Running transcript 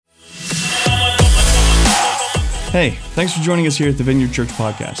Hey, thanks for joining us here at the Vineyard Church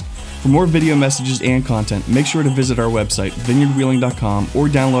Podcast. For more video messages and content, make sure to visit our website, vineyardwheeling.com, or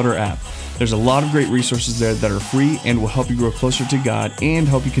download our app. There's a lot of great resources there that are free and will help you grow closer to God and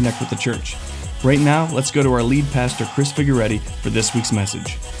help you connect with the church. Right now, let's go to our lead pastor, Chris Figueretti, for this week's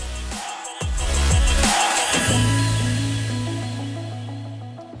message.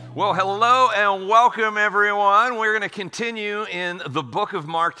 Well, hello and welcome, everyone. We're going to continue in the book of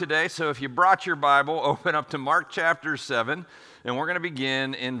Mark today. So if you brought your Bible, open up to Mark chapter 7, and we're going to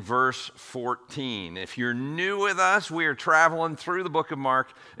begin in verse 14. If you're new with us, we are traveling through the book of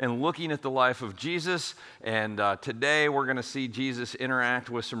Mark and looking at the life of Jesus. And today we're going to see Jesus interact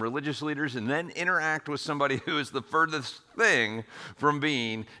with some religious leaders and then interact with somebody who is the furthest thing from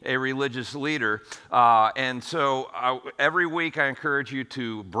being a religious leader. And so every week I encourage you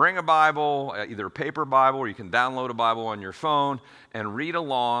to bring a Bible, either a paper Bible or you can download a Bible on your phone and read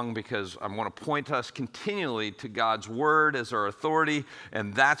along, because I want to point us continually to God's Word as our authority,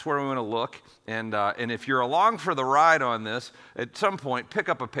 and that's where we want to look. And if you're along for the ride on this, at some point pick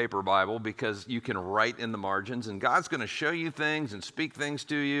up a paper Bible, because you can write in the margins, and God's going to show you things and speak things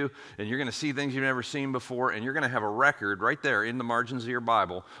to you, and you're going to see things you've never seen before, and you're going to have a record right there in the margins of your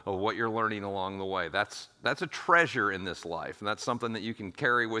Bible of what you're learning along the way. That's a treasure in this life, and that's something that you can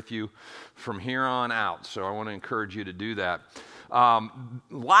carry with you from here on out. So I want to encourage you to do that.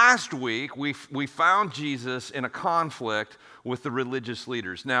 Last week, we found Jesus in a conflict with the religious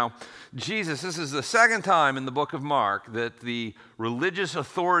leaders. Now, Jesus, this is the second time in the book of Mark that the religious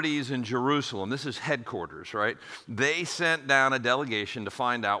authorities in Jerusalem, this is headquarters, right? They sent down a delegation to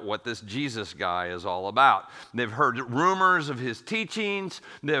find out what this Jesus guy is all about. They've heard rumors of his teachings,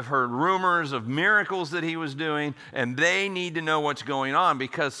 they've heard rumors of miracles that he was doing, and they need to know what's going on,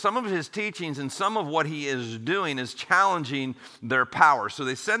 because some of his teachings and some of what he is doing is challenging their power. So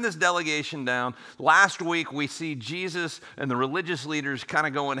they send this delegation down. Last week, we see Jesus and the religious leaders kind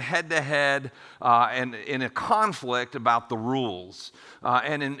of going head to head and in a conflict about the rules.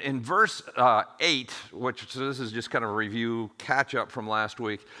 And in verse 8, so this is just kind of a review, catch up from last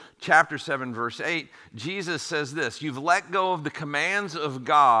week, chapter 7, verse 8, Jesus says this: "You've let go of the commands of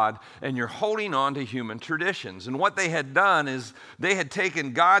God and you're holding on to human traditions." And what they had done is they had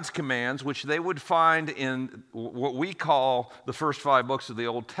taken God's commands, which they would find in what we call the first 5 books of the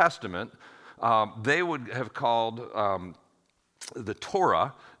Old Testament. They would have called the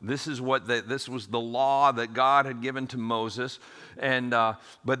Torah. This was the law that God had given to Moses,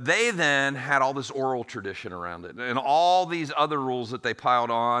 but they then had all this oral tradition around it, and all these other rules that they piled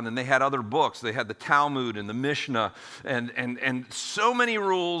on, and they had other books. They had the Talmud and the Mishnah, and so many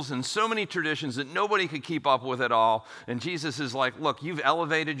rules and so many traditions that nobody could keep up with it all. And Jesus is like, look, you've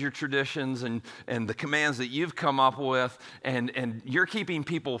elevated your traditions and the commands that you've come up with, and you're keeping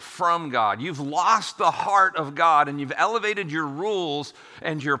people from God. You've lost the heart of God, and you've elevated your rules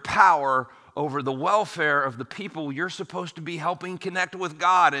and your power over the welfare of the people you're supposed to be helping connect with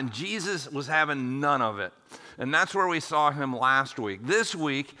God. And Jesus was having none of it. And that's where we saw him last week. This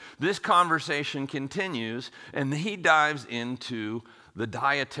week, this conversation continues, and he dives into the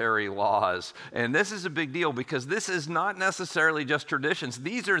dietary laws. And this is a big deal, because this is not necessarily just traditions.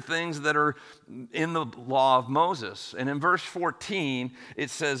 These are things that are in the law of Moses. And in verse 14, it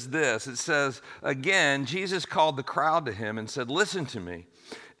says this. It says, again, Jesus called the crowd to him and said, listen to me,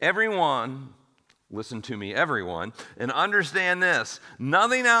 everyone, and understand this: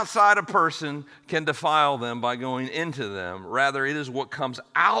 nothing outside a person can defile them by going into them. Rather, it is what comes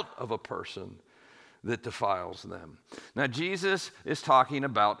out of a person that defiles them. Now, Jesus is talking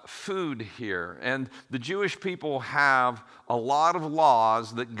about food here, and the Jewish people have a lot of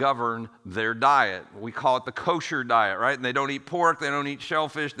laws that govern their diet. We call it the kosher diet, right? And they don't eat pork, they don't eat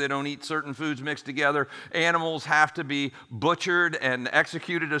shellfish, they don't eat certain foods mixed together. Animals have to be butchered and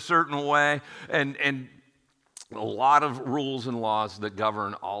executed a certain way, and a lot of rules and laws that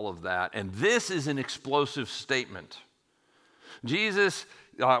govern all of that. And this is an explosive statement. Jesus,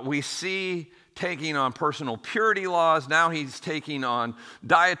 we see taking on personal purity laws. Now he's taking on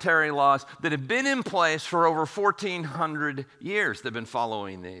dietary laws that have been in place for over 1,400 years. They've been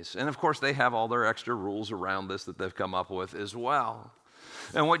following these. And of course, they have all their extra rules around this that they've come up with as well.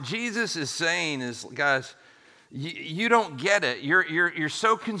 And what Jesus is saying is, guys, you don't get it. You're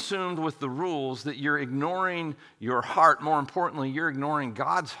so consumed with the rules that you're ignoring your heart. More importantly, you're ignoring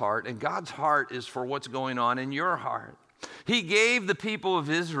God's heart, and God's heart is for what's going on in your heart. He gave the people of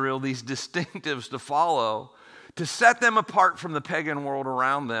Israel these distinctives to follow, to set them apart from the pagan world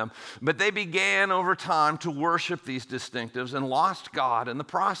around them. But they began over time to worship these distinctives and lost God in the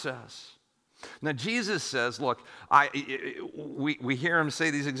process. Now, Jesus says, look, we hear him say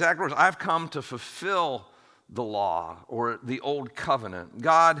these exact words: I've come to fulfill the law or the old covenant.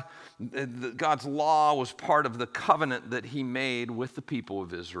 God's law was part of the covenant that he made with the people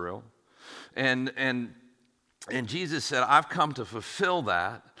of Israel. And Jesus said, I've come to fulfill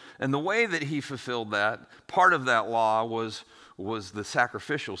that. And the way that he fulfilled that, part of that law was the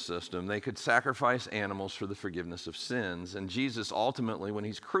sacrificial system. They could sacrifice animals for the forgiveness of sins. And Jesus ultimately, when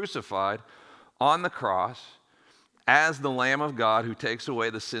he's crucified on the cross as the Lamb of God who takes away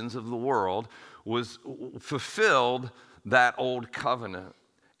the sins of the world, was fulfilled that old covenant.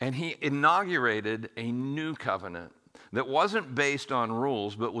 And he inaugurated a new covenant that wasn't based on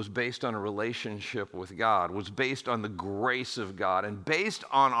rules, but was based on a relationship with God, was based on the grace of God, and based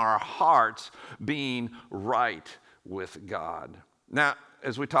on our hearts being right with God. Now,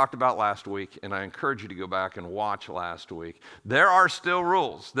 as we talked about last week, and I encourage you to go back and watch last week, there are still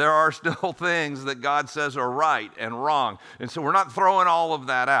rules. There are still things that God says are right and wrong. And so we're not throwing all of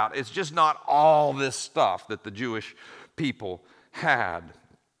that out. It's just not all this stuff that the Jewish people had.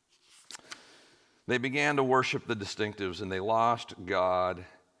 They began to worship the distinctives, and they lost God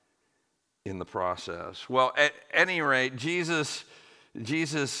in the process. Well, at any rate, Jesus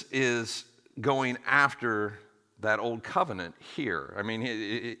is going after that old covenant here. I mean,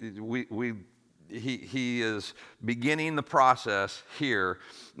 he is beginning the process here.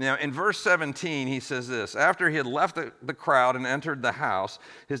 Now, in verse 17, he says this: after he had left the crowd and entered the house,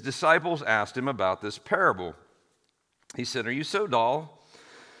 his disciples asked him about this parable. He said, "Are you so dull?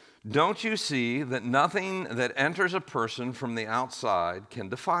 Don't you see that nothing that enters a person from the outside can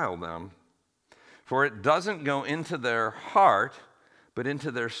defile them? For it doesn't go into their heart, but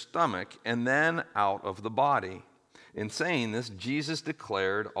into their stomach, and then out of the body." In saying this, Jesus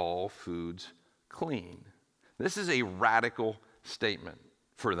declared all foods clean. This is a radical statement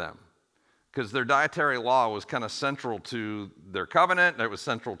for them, because their dietary law was kind of central to their covenant. It was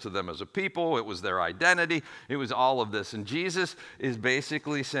central to them as a people. It was their identity. It was all of this. And Jesus is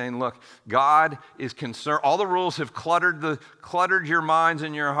basically saying, look, God is concerned. All the rules have cluttered your minds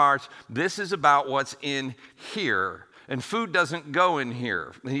and your hearts. This is about what's in here. And food doesn't go in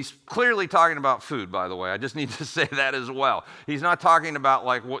here. He's clearly talking about food, by the way. I just need to say that as well. He's not talking about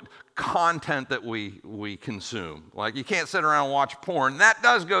like what content that we consume. Like you can't sit around and watch porn. That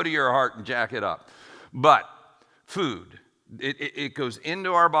does go to your heart and jack it up. But food, it goes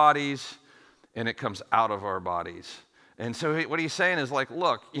into our bodies and it comes out of our bodies. And so what he's saying is like,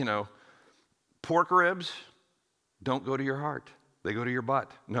 look, pork ribs don't go to your heart. They go to your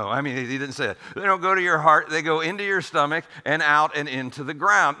butt. No, I mean, he didn't say it. They don't go to your heart. They go into your stomach and out and into the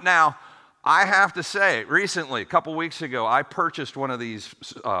ground. Now, I have to say, recently, a couple weeks ago, I purchased one of these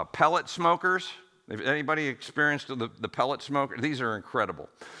pellet smokers. If anybody experienced the pellet smoker, these are incredible.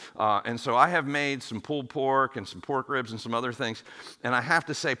 And so I have made some pulled pork and some pork ribs and some other things. And I have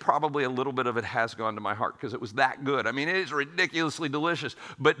to say, probably a little bit of it has gone to my heart because it was that good. I mean, it is ridiculously delicious.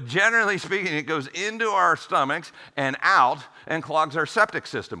 But generally speaking, it goes into our stomachs and out and clogs our septic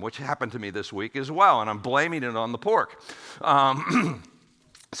system, which happened to me this week as well. And I'm blaming it on the pork.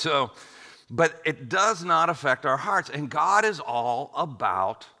 But it does not affect our hearts. And God is all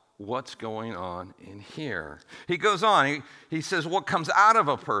about what's going on in here. He goes on, he says, what comes out of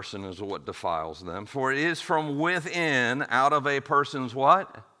a person is what defiles them. For it is from within, out of a person's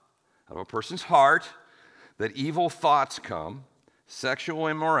what? Out of a person's heart, that evil thoughts come: sexual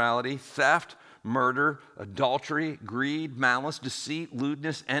immorality, theft, murder, adultery, greed, malice, deceit,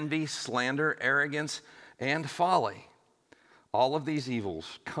 lewdness, envy, slander, arrogance, and folly. All of these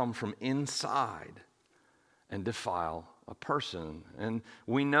evils come from inside and defile a person. And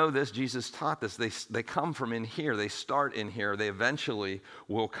we know this, Jesus taught this. They come from in here. They start in here. They eventually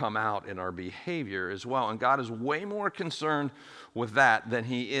will come out in our behavior as well. And God is way more concerned with that than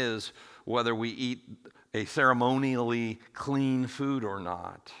he is whether we eat a ceremonially clean food or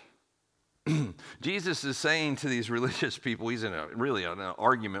not. Jesus is saying to these religious people, he's in an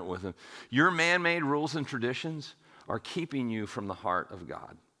argument with them, your man-made rules and traditions are keeping you from the heart of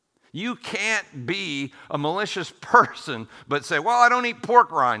God. You can't be a malicious person but say, well, I don't eat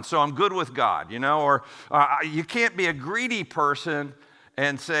pork rinds, so I'm good with God, or you can't be a greedy person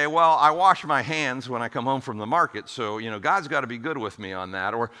and say, well, I wash my hands when I come home from the market, so, God's got to be good with me on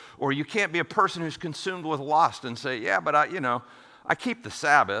that. Or you can't be a person who's consumed with lust and say, yeah, but I keep the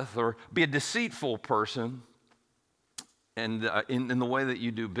Sabbath. Or be a deceitful person and in the way that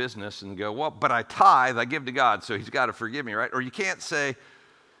you do business and go, well, but I tithe, I give to God, so he's got to forgive me, right? Or you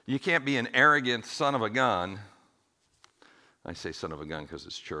can't be an arrogant son of a gun. I say son of a gun because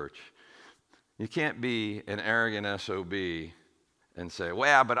it's church. You can't be an arrogant SOB and say, well,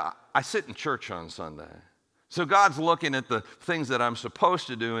 yeah, but I sit in church on Sunday, So God's looking at the things that I'm supposed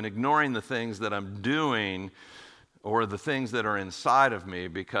to do and ignoring the things that I'm doing or the things that are inside of me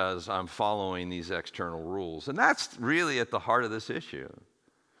because I'm following these external rules. And that's really at the heart of this issue.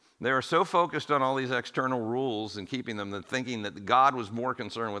 They were so focused on all these external rules and keeping them and thinking that God was more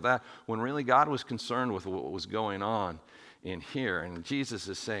concerned with that, when really God was concerned with what was going on in here. And Jesus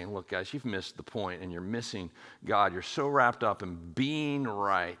is saying, look, guys, you've missed the point and you're missing God. You're so wrapped up in being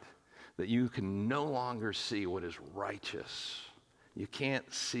right that you can no longer see what is righteous. You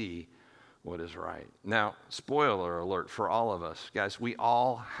can't see what is right. Now, spoiler alert for all of us. Guys, we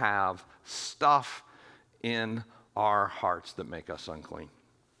all have stuff in our hearts that make us unclean.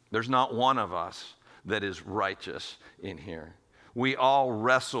 There's not one of us that is righteous in here. We all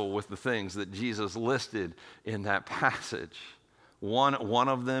wrestle with the things that Jesus listed in that passage. One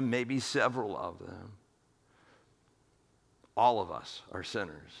of them, maybe several of them. All of us are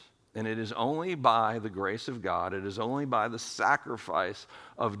sinners. And it is only by the grace of God, it is only by the sacrifice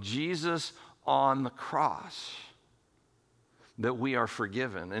of Jesus on the cross that we are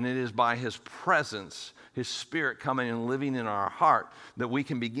forgiven. And it is by his presence, his Spirit coming and living in our heart, that we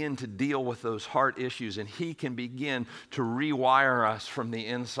can begin to deal with those heart issues, and he can begin to rewire us from the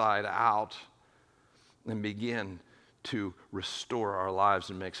inside out and begin to restore our lives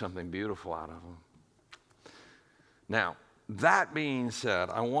and make something beautiful out of them. Now, that being said,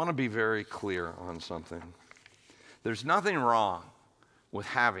 I want to be very clear on something. There's nothing wrong with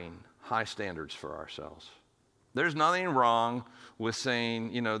having high standards for ourselves. There's nothing wrong with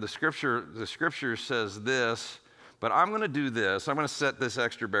saying, the scripture says this, but I'm going to do this. I'm going to set this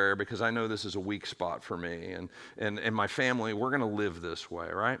extra barrier because I know this is a weak spot for me and my family. We're going to live this way,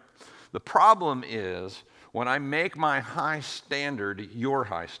 right? The problem is when I make my high standard your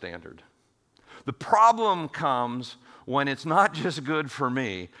high standard. The problem comes when it's not just good for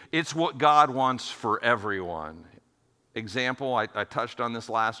me, it's what God wants for everyone. Example, I touched on this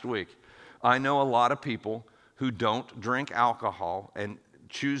last week. I know a lot of people who don't drink alcohol and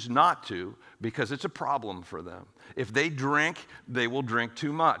choose not to because it's a problem for them. If they drink, they will drink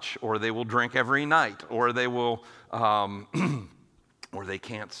too much, or they will drink every night, or they will, or they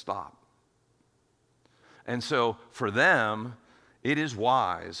can't stop. And so for them, it is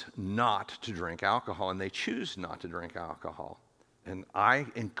wise not to drink alcohol, and they choose not to drink alcohol. And I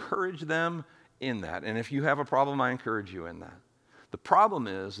encourage them in that. And if you have a problem, I encourage you in that. The problem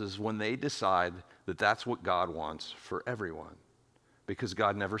is when they decide that that's what God wants for everyone, because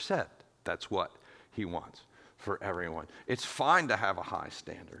God never said that's what he wants for everyone. It's fine to have a high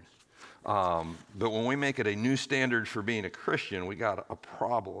standard, but when we make it a new standard for being a Christian, we got a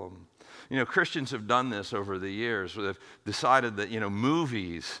problem. Christians have done this over the years. They've decided that,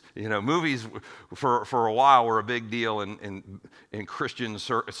 movies for a while were a big deal in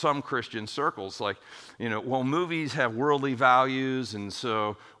some Christian circles. Like, movies have worldly values, and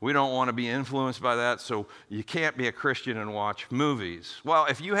so we don't want to be influenced by that, so you can't be a Christian and watch movies. Well,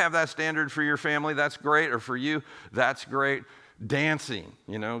 if you have that standard for your family, that's great, or for you, that's great. Dancing,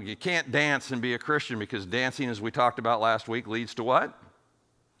 you can't dance and be a Christian because dancing, as we talked about last week, leads to what?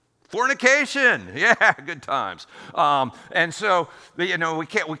 Fornication. Yeah, good times. And so, we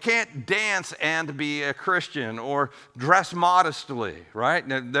can't dance and be a Christian, or dress modestly, right?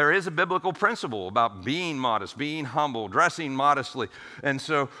 Now, there is a biblical principle about being modest, being humble, dressing modestly. And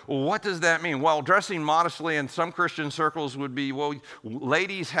so what does that mean? Well, dressing modestly in some Christian circles would be,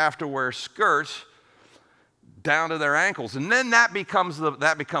 ladies have to wear skirts down to their ankles. And then that becomes the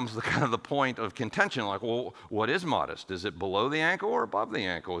kind of the point of contention. Like, well, what is modest? Is it below the ankle or above the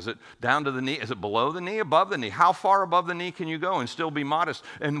ankle? Is it down to the knee? Is it below the knee, above the knee? How far above the knee can you go and still be modest?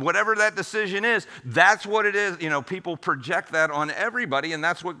 And whatever that decision is, that's what it is. People project that on everybody, and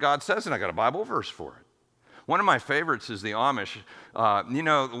that's what God says, and I got a Bible verse for it. One of my favorites is the Amish.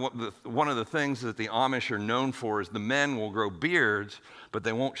 One of the things that the Amish are known for is the men will grow beards, but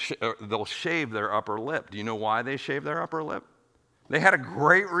they'll shave their upper lip. Do you know why they shave their upper lip? They had a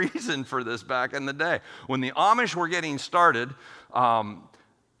great reason for this back in the day. When the Amish were getting started, at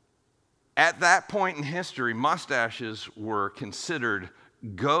that point in history, mustaches were considered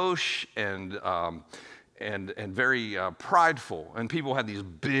gauche and very prideful. And people had these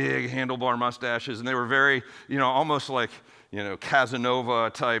big handlebar mustaches, and they were very, almost like, Casanova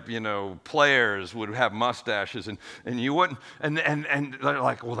type, players would have mustaches, and you wouldn't, and they're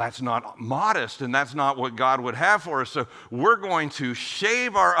like, well, that's not modest, and that's not what God would have for us. So we're going to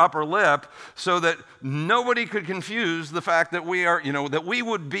shave our upper lip so that nobody could confuse the fact that we are, that we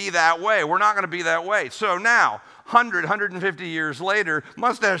would be that way. We're not going to be that way. So now, 150 years later,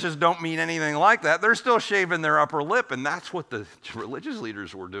 mustaches don't mean anything like that. They're still shaving their upper lip, and that's what the religious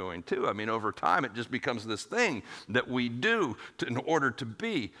leaders were doing too. I mean, over time, it just becomes this thing that we do in order to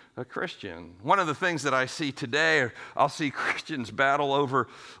be a Christian. One of the things that I see today, I'll see Christians battle over,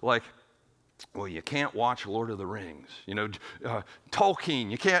 like, well, you can't watch Lord of the Rings. Tolkien,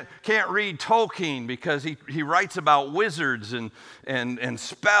 you can't read Tolkien because he writes about wizards and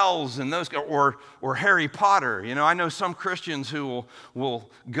spells and those, or Harry Potter. I know some Christians who will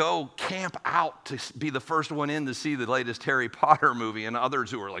go camp out to be the first one in to see the latest Harry Potter movie, and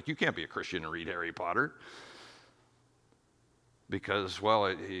others who are like, you can't be a Christian and read Harry Potter because, well,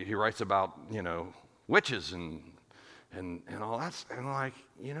 he writes about witches and all that. And I'm like,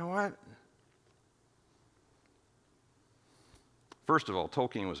 you know what? First of all,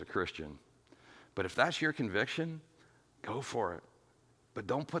 Tolkien was a Christian. But if that's your conviction, go for it. But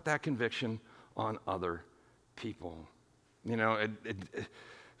don't put that conviction on other people.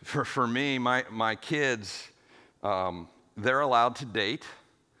 For me, my kids, they're allowed to date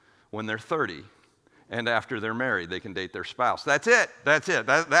when they're 30. And after they're married, they can date their spouse. That's it.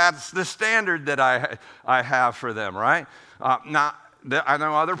 That's the standard that I have for them, right? Now, I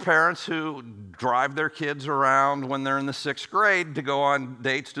know other parents who drive their kids around when they're in the 6th grade to go on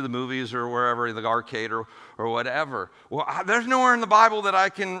dates to the movies or wherever, the arcade or whatever. Well, there's nowhere in the Bible that I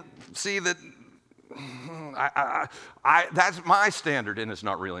can see that that's my standard, and it's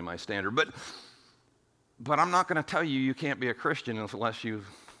not really my standard. But I'm not going to tell you can't be a Christian unless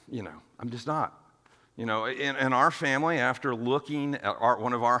I'm just not. In our family, after looking at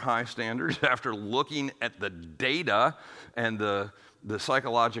one of our high standards, after looking at the data and the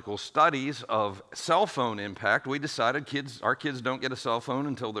psychological studies of cell phone impact, we decided our kids don't get a cell phone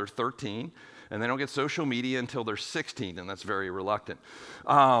until they're 13, and they don't get social media until they're 16, and that's very reluctant.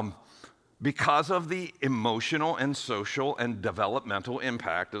 Because of the emotional and social and developmental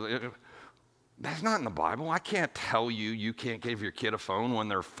impact. That's not in the Bible. I can't tell you can't give your kid a phone when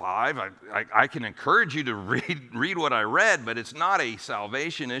they're 5. I can encourage you to read what I read, but it's not a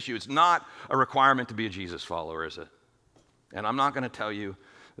salvation issue. It's not a requirement to be a Jesus follower, is it? And I'm not going to tell you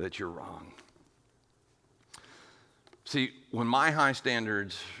that you're wrong. See, when my high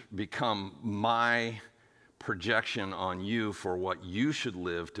standards become my projection on you for what you should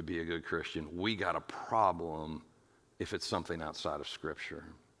live to be a good Christian, we got a problem if it's something outside of Scripture.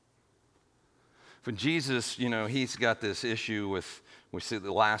 For Jesus, he's got this issue with, we said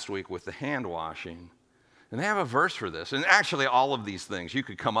last week, with the hand washing. And they have a verse for this. And actually, all of these things, you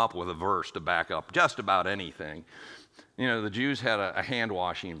could come up with a verse to back up just about anything. The Jews had a hand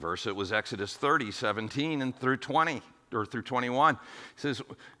washing verse. It was Exodus 30, 17 and through 20 or through 21. It says,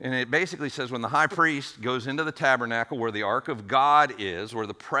 and it basically says, when the high priest goes into the tabernacle where the ark of God is, where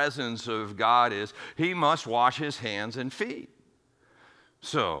the presence of God is, he must wash his hands and feet.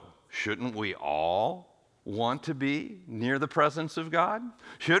 So, shouldn't we all want to be near the presence of God?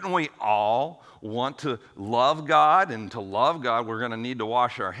 Shouldn't we all want to love God? And to love God, we're going to need to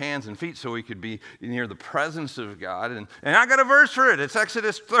wash our hands and feet so we could be near the presence of God. And I got a verse for it. It's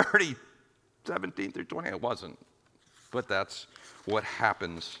Exodus 30, 17 through 20. It wasn't. But that's what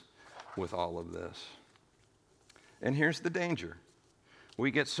happens with all of this. And here's the danger.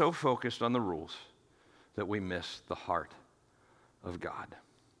 We get so focused on the rules that we miss the heart of God.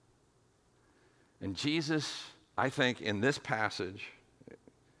 And Jesus, I think, in this passage,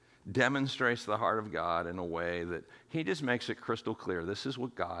 demonstrates the heart of God in a way that he just makes it crystal clear. This is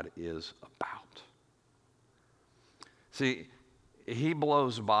what God is about. See, he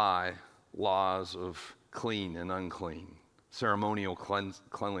blows by laws of clean and unclean, ceremonial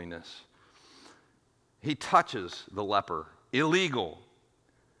cleanliness. He touches the leper, illegal.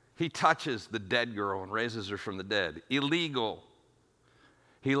 He touches the dead girl and raises her from the dead, illegal.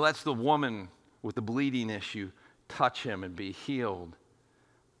 He lets the woman with the bleeding issue touch him and be healed,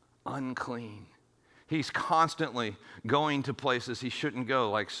 unclean. He's constantly going to places he shouldn't go,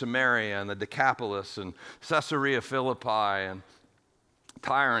 like Samaria and the Decapolis and Caesarea Philippi and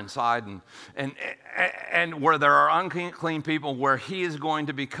Tyre and Sidon, and where there are unclean people, where he is going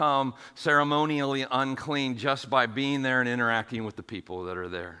to become ceremonially unclean just by being there and interacting with the people that are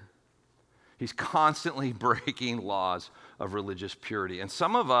there. He's constantly breaking laws of religious purity. And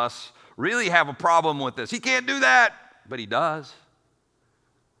some of us really have a problem with this. He can't do that, but he does.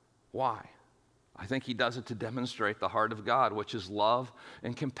 Why? I think he does it to demonstrate the heart of God, which is love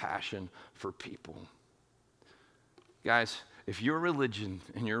and compassion for people. Guys, if your religion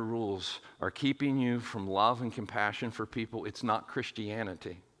and your rules are keeping you from love and compassion for people, it's not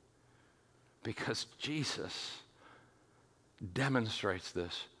Christianity. Because Jesus demonstrates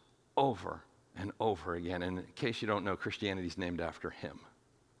this over and over again. And in case you don't know, Christianity is named after him.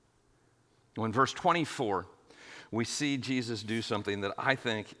 In verse 24, we see Jesus do something that I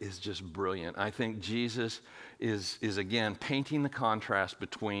think is just brilliant. I think Jesus is again painting the contrast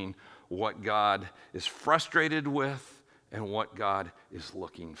between what God is frustrated with and what God is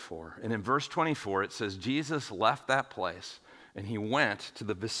looking for. And in verse 24, it says, Jesus left that place and he went to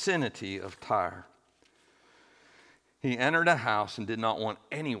the vicinity of Tyre. He entered a house and did not want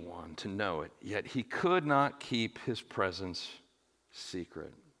anyone to know it, yet he could not keep his presence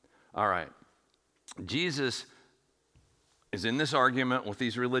secret. All right, Jesus is in this argument with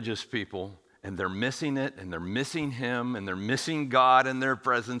these religious people, and they're missing it, and they're missing him, and they're missing God in their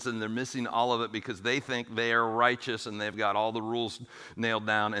presence, and they're missing all of it because they think they are righteous and they've got all the rules nailed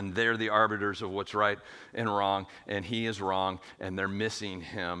down, and they're the arbiters of what's right and wrong, and he is wrong, and they're missing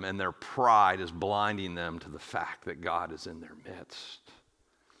him, and their pride is blinding them to the fact that God is in their midst.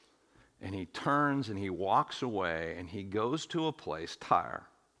 And he turns and he walks away, and he goes to a place, Tyre,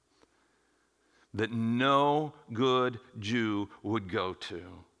 that no good Jew would go to.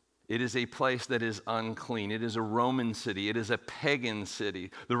 It is a place that is unclean. It is a Roman city. It is a pagan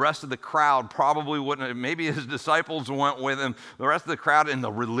city. The rest of the crowd probably wouldn't. Maybe his disciples went with him. The rest of the crowd and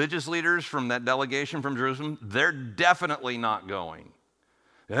the religious leaders from that delegation from Jerusalem, they're definitely not going.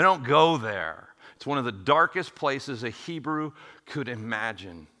 They don't go there. It's one of the darkest places a Hebrew could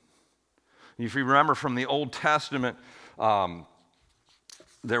imagine. If you remember from the Old Testament,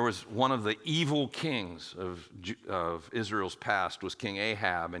 there was one of the evil kings of Israel's past was King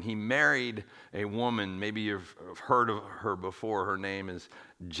Ahab, and he married a woman. Maybe you've heard of her before. Her name is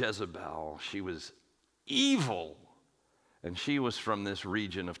Jezebel. She was evil, and she was from this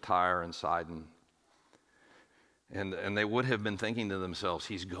region of Tyre and Sidon. And they would have been thinking to themselves,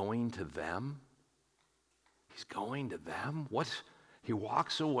 he's going to them? He's going to them? What? He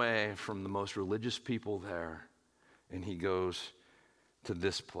walks away from the most religious people there, and he goes to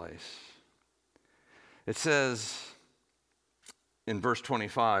this place. It says in verse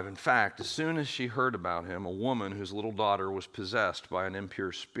 25, in fact, as soon as she heard about him, a woman whose little daughter was possessed by an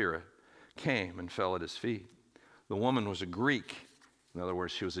impure spirit came and fell at his feet. The woman was a Greek. In other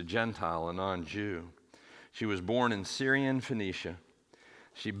words, she was a Gentile, a non-Jew. She was born in Syrian Phoenicia.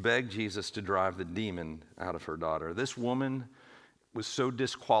 She begged Jesus to drive the demon out of her daughter. This woman was so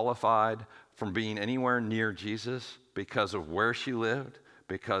disqualified from being anywhere near Jesus because of where she lived,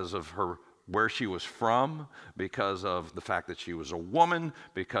 because of where she was from, because of the fact that she was a woman,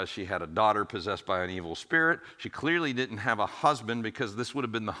 because she had a daughter possessed by an evil spirit. She clearly didn't have a husband because this would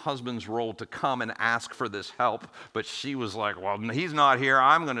have been the husband's role to come and ask for this help. But she was like, well, he's not here,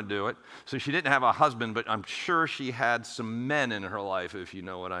 I'm going to do it. So she didn't have a husband, but I'm sure she had some men in her life, if you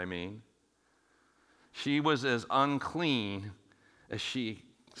know what I mean. She was as unclean as she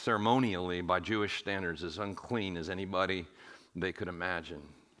ceremonially, by Jewish standards, as unclean as anybody they could imagine.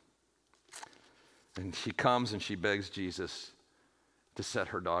 And she comes and she begs Jesus to set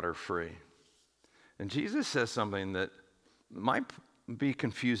her daughter free. And Jesus says something that might be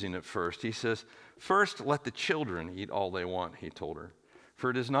confusing at first. He says, first, let the children eat all they want, he told her. For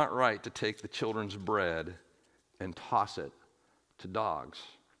it is not right to take the children's bread and toss it to dogs.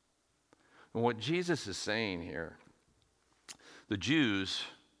 And what Jesus is saying here, the Jews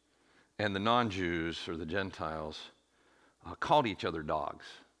and the non-Jews, or the Gentiles, called each other dogs.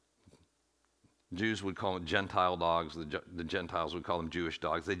 Jews would call them Gentile dogs. The Gentiles would call them Jewish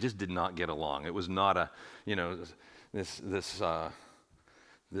dogs. They just did not get along. It was not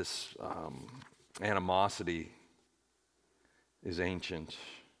this animosity is ancient.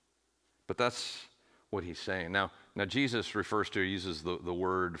 But that's what he's saying. Now Jesus uses the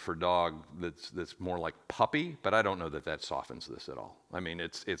word for dog that's more like puppy, but I don't know that softens this at all. I mean,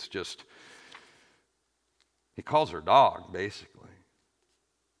 it's just, he calls her dog, basically,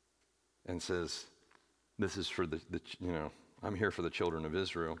 and says, this is for I'm here for the children of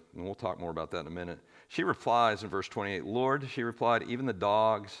Israel. And we'll talk more about that in a minute. She replies in verse 28, Lord, she replied, even the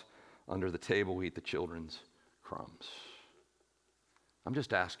dogs under the table eat the children's crumbs. I'm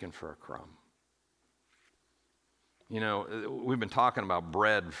just asking for a crumb. You know, we've been talking about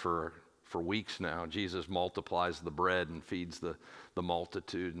bread for for weeks now. Jesus multiplies the bread and feeds the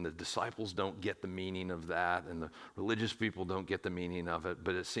multitude, and the disciples don't get the meaning of that, and the religious people don't get the meaning of it.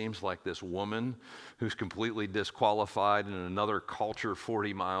 But it seems like this woman who's completely disqualified in another culture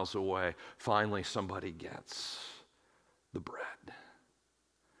 40 miles away, finally somebody gets the bread.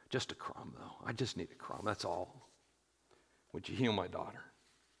 Just a crumb, though. I just need a crumb. That's all. Would you heal my daughter?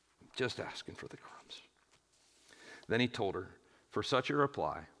 Just asking for the crumbs. Then he told her, for such a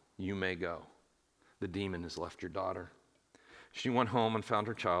reply, you may go. The demon has left your daughter. She went home and found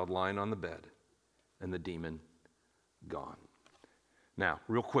her child lying on the bed, and the demon gone. Now,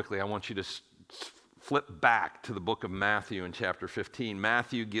 real quickly, I want you to flip back to the book of Matthew in chapter 15.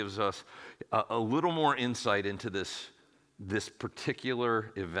 Matthew gives us a little more insight into this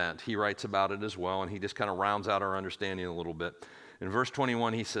particular event. He writes about it as well, and he just kind of rounds out our understanding a little bit. In verse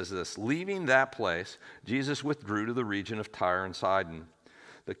 21, he says this, leaving that place, Jesus withdrew to the region of Tyre and Sidon.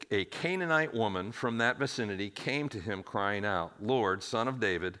 A Canaanite woman from that vicinity came to him crying out, Lord, Son of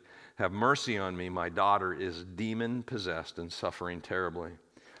David, have mercy on me. My daughter is demon-possessed and suffering terribly.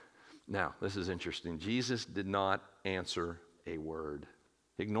 Now, this is interesting. Jesus did not answer a word.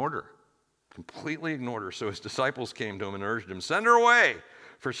 He ignored her, completely ignored her. So his disciples came to him and urged him, send her away,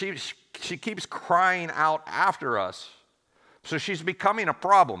 for she keeps crying out after us. So she's becoming a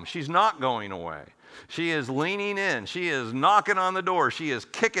problem. She's not going away. She is leaning in. She is knocking on the door. She is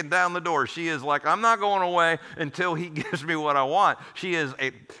kicking down the door. She is like, I'm not going away until he gives me what I want. She is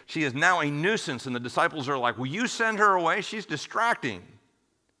now a nuisance. And the disciples are like, will you send her away? She's distracting.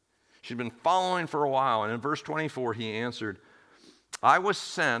 She's been following for a while. And in verse 24, he answered, I was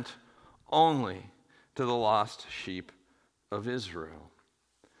sent only to the lost sheep of Israel.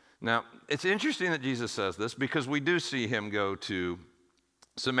 Now, it's interesting that Jesus says this because we do see him go to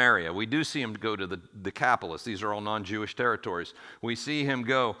Samaria. We do see him go to the Decapolis. These are all non-Jewish territories. We see him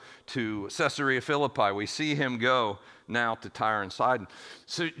go to Caesarea Philippi. We see him go now to Tyre and Sidon.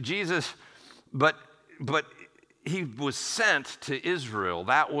 So Jesus, but he was sent to Israel.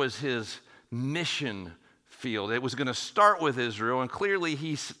 That was his mission field. It was going to start with Israel, and clearly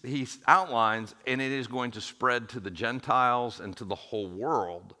he outlines, and it is going to spread to the Gentiles and to the whole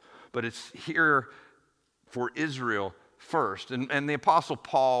world. But it's here for Israel first. And the Apostle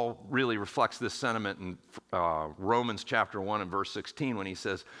Paul really reflects this sentiment in Romans chapter 1 and verse 16 when he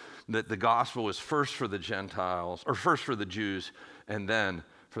says that the gospel is first for the Gentiles, or first for the Jews, and then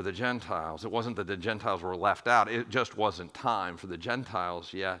for the Gentiles. It wasn't that the Gentiles were left out. It just wasn't time for the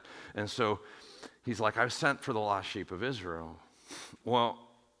Gentiles yet. And so he's like, I was sent for the lost sheep of Israel. Well,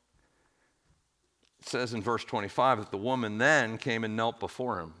 it says in verse 25 that the woman then came and knelt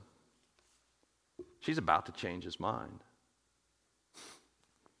before him. She's about to change his mind.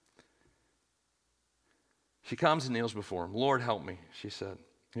 She comes and kneels before him. Lord, help me, she said.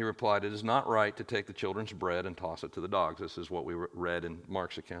 He replied, it is not right to take the children's bread and toss it to the dogs. This is what we read in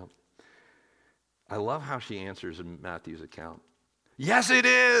Mark's account. I love how she answers in Matthew's account. Yes, it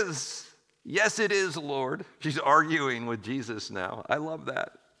is. Yes, it is, Lord. She's arguing with Jesus now. I love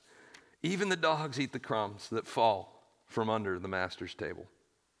that. Even the dogs eat the crumbs that fall from under the master's table.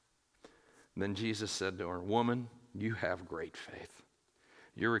 Then Jesus said to her, woman, you have great faith.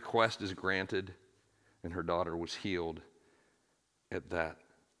 Your request is granted, and her daughter was healed at that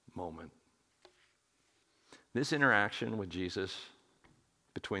moment. This interaction with Jesus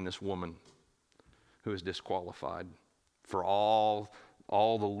between this woman who is disqualified for all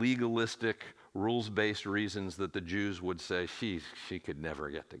the legalistic, rules-based reasons that the Jews would say she could never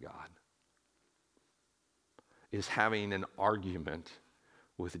get to God, is having an argument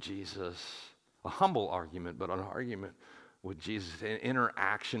with Jesus, a humble argument, but an argument with Jesus, an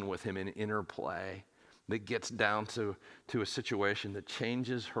interaction with him, an interplay that gets down to a situation that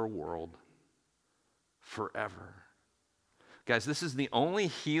changes her world forever. Guys, this is the only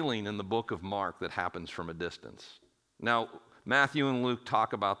healing in the book of Mark that happens from a distance. Now, Matthew and Luke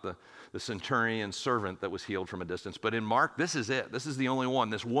talk about the centurion servant that was healed from a distance, but in Mark, this is it. This is the only one,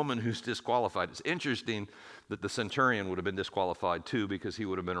 this woman who's disqualified. It's interesting that the centurion would have been disqualified too because he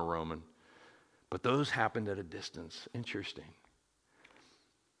would have been a Roman. But those happened at a distance. Interesting.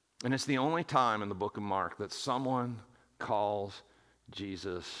 And it's the only time in the book of Mark that someone calls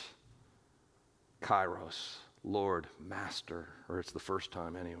Jesus Kairos, Lord, Master, or it's the first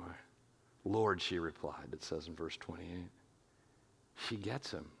time anyway. Lord, she replied, it says in verse 28. She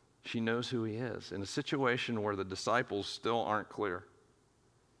gets him. She knows who he is. In a situation where the disciples still aren't clear,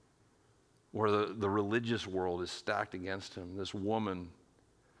 where the religious world is stacked against him, this woman,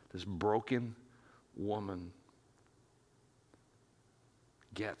 this broken woman,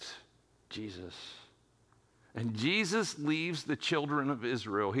 gets Jesus. And Jesus leaves the children of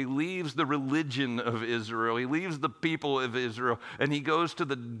Israel. He leaves the religion of Israel. He leaves the people of Israel. And he goes to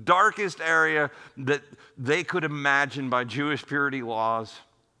the darkest area that they could imagine by Jewish purity laws.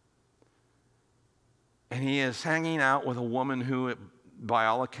 And he is hanging out with a woman who, by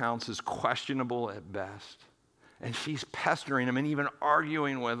all accounts, is questionable at best. And she's pestering him and even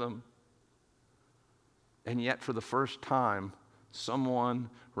arguing with him. And yet, for the first time, someone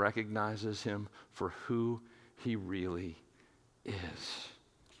recognizes him for who he really is.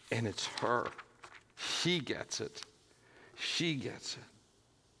 And it's her. She gets it. She gets it.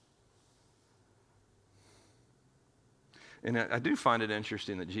 And I do find it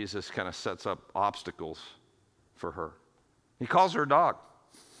interesting that Jesus kind of sets up obstacles for her. He calls her a dog.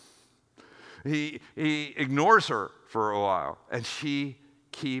 He ignores her for a while, and she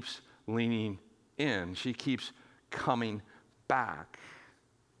keeps leaning in. She keeps coming back.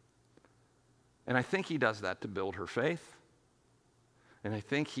 And I think he does that to build her faith. And I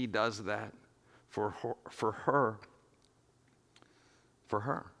think he does that for her.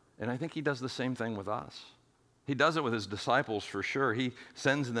 And I think he does the same thing with us. He does it with his disciples for sure. He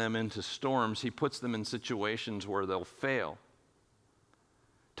sends them into storms. He puts them in situations where they'll fail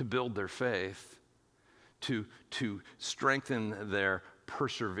to build their faith, to strengthen their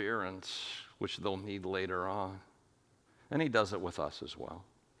perseverance, which they'll need later on. And he does it with us as well.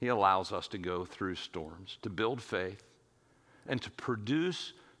 He allows us to go through storms, to build faith, and to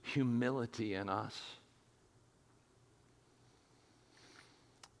produce humility in us.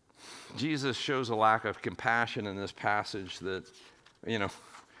 Jesus shows a lack of compassion in this passage that,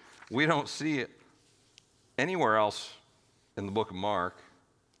 we don't see it anywhere else in the book of Mark.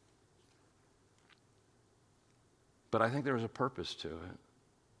 But I think there was a purpose to it.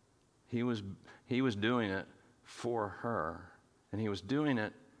 He was doing it for her, and he was doing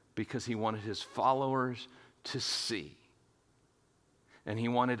it because he wanted his followers to see. And he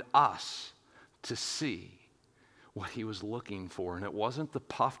wanted us to see what he was looking for. And it wasn't the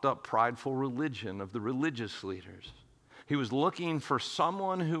puffed up, prideful religion of the religious leaders. He was looking for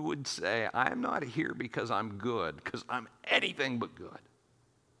someone who would say, I'm not here because I'm good, because I'm anything but good.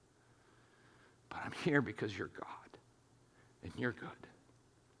 But I'm here because you're God, and you're good.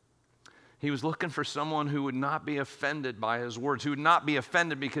 He was looking for someone who would not be offended by his words, who would not be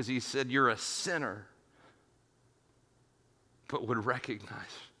offended because he said, you're a sinner, but would recognize,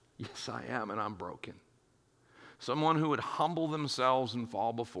 yes, I am, and I'm broken. Someone who would humble themselves and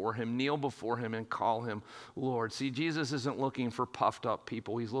fall before him, kneel before him, and call him Lord. See, Jesus isn't looking for puffed up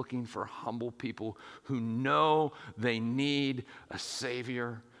people. He's looking for humble people who know they need a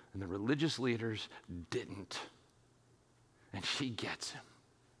Savior, and the religious leaders didn't. And she gets him.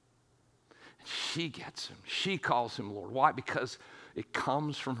 She gets him. She calls him Lord. Why? Because it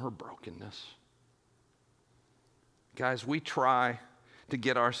comes from her brokenness. Guys, we try to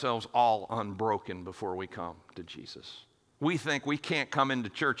get ourselves all unbroken before we come to Jesus. We think we can't come into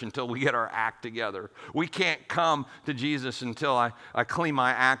church until we get our act together. We can't come to Jesus until I clean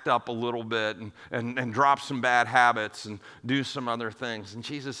my act up a little bit and drop some bad habits and do some other things. And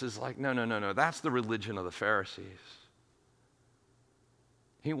Jesus is like, no. That's the religion of the Pharisees.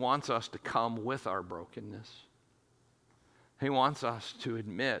 He wants us to come with our brokenness. He wants us to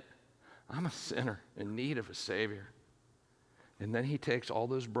admit, I'm a sinner in need of a Savior. And then he takes all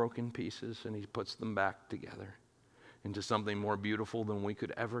those broken pieces and he puts them back together into something more beautiful than we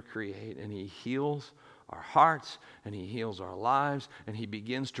could ever create. And he heals our hearts and he heals our lives and he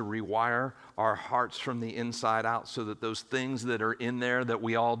begins to rewire our hearts from the inside out so that those things that are in there that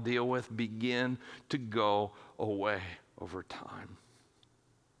we all deal with begin to go away over time.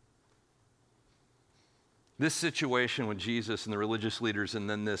 This situation with Jesus and the religious leaders and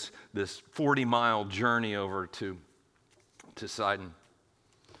then this 40-mile journey over to Sidon,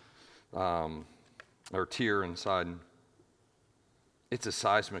 or Tyre and Sidon, it's a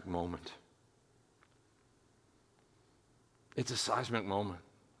seismic moment. It's a seismic moment.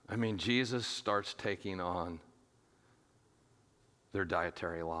 I mean, Jesus starts taking on their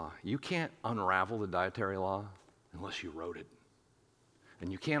dietary law. You can't unravel the dietary law unless you wrote it.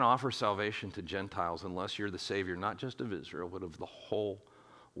 And you can't offer salvation to Gentiles unless you're the Savior, not just of Israel, but of the whole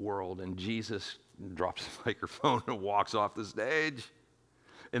world. And Jesus drops the microphone and walks off the stage.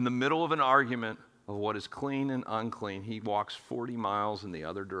 In the middle of an argument of what is clean and unclean, he walks 40 miles in the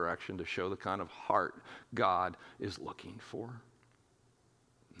other direction to show the kind of heart God is looking for.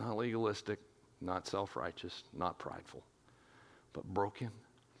 Not legalistic, not self-righteous, not prideful, but broken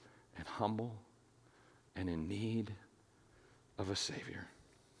and humble and in need of a Savior.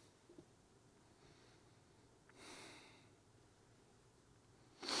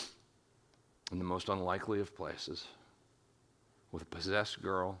 in the most unlikely of places with a possessed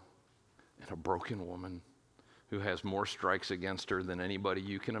girl and a broken woman who has more strikes against her than anybody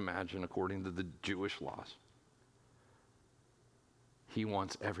you can imagine according to the Jewish laws. He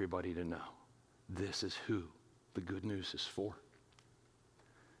wants everybody to know this is who the good news is for.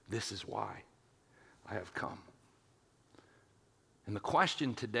 This is why I have come. And the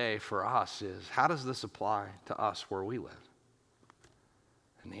question today for us is, how does this apply to us where we live?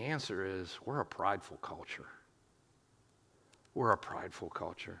 And the answer is, we're a prideful culture. We're a prideful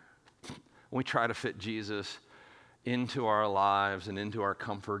culture. We try to fit Jesus into our lives and into our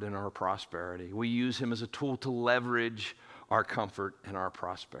comfort and our prosperity. We use him as a tool to leverage our comfort and our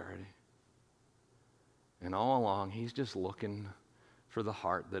prosperity. And all along, he's just looking for the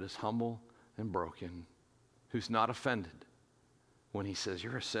heart that is humble and broken, who's not offended when he says,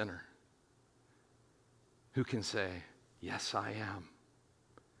 you're a sinner, who can say, yes, I am,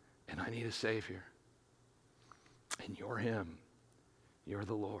 and I need a Savior. And you're him. You're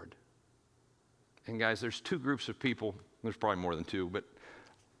the Lord. And guys, there's two groups of people, there's probably more than two, but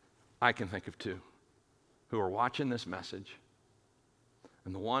I can think of two, who are watching this message.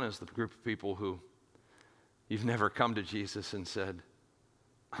 And the one is the group of people who you've never come to Jesus and said,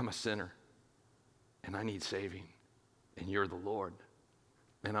 I'm a sinner, and I need saving, and you're the Lord.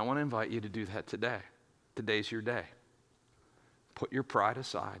 And I want to invite you to do that today. Today's your day. Put your pride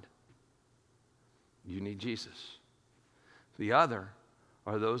aside. You need Jesus. The other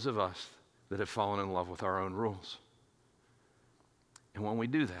are those of us that have fallen in love with our own rules. And when we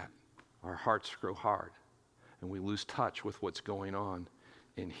do that, our hearts grow hard and we lose touch with what's going on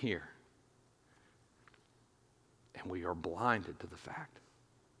in here. And we are blinded to the fact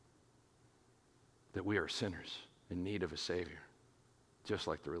that we are sinners in need of a Savior, just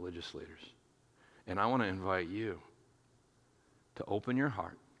like the religious leaders. And I want to invite you to open your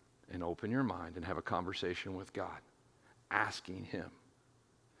heart and open your mind and have a conversation with God, asking him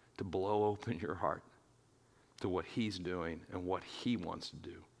to blow open your heart to what he's doing and what he wants to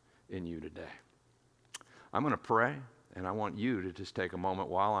do in you today. I'm going to pray, and I want you to just take a moment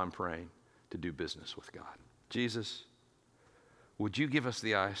while I'm praying to do business with God. Jesus, would you give us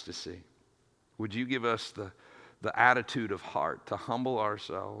the eyes to see? Would you give us the attitude of heart to humble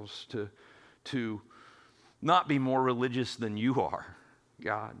ourselves, to not be more religious than you are,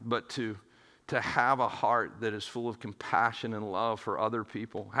 God, but to have a heart that is full of compassion and love for other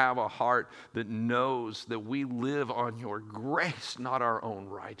people. Have a heart that knows that we live on your grace, not our own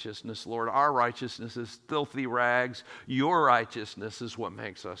righteousness, Lord. Our righteousness is filthy rags. Your righteousness is what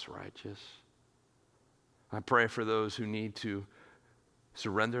makes us righteous. I pray for those who need to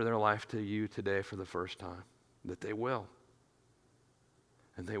surrender their life to you today for the first time, that they will.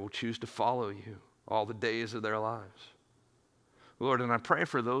 And they will choose to follow you all the days of their lives. Lord, and I pray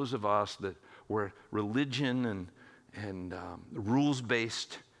for those of us that where religion and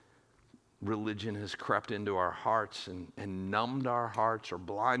rules-based religion has crept into our hearts and numbed our hearts or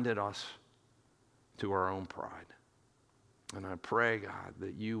blinded us to our own pride. And I pray, God,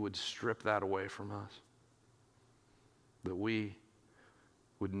 that you would strip that away from us, that we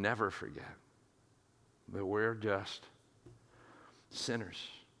would never forget that we're just sinners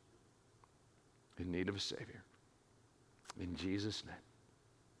in need of a Savior. In Jesus'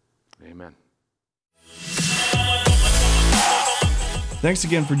 name, amen. Thanks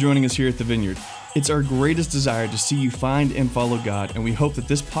again for joining us here at the Vineyard. It's our greatest desire to see you find and follow God, and we hope that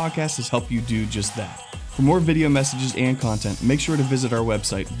this podcast has helped you do just that. For more video messages and content, make sure to visit our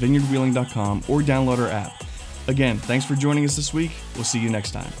website, vineyardwheeling.com, or download our app. Again, thanks for joining us this week. We'll see you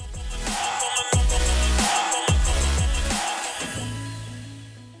next time.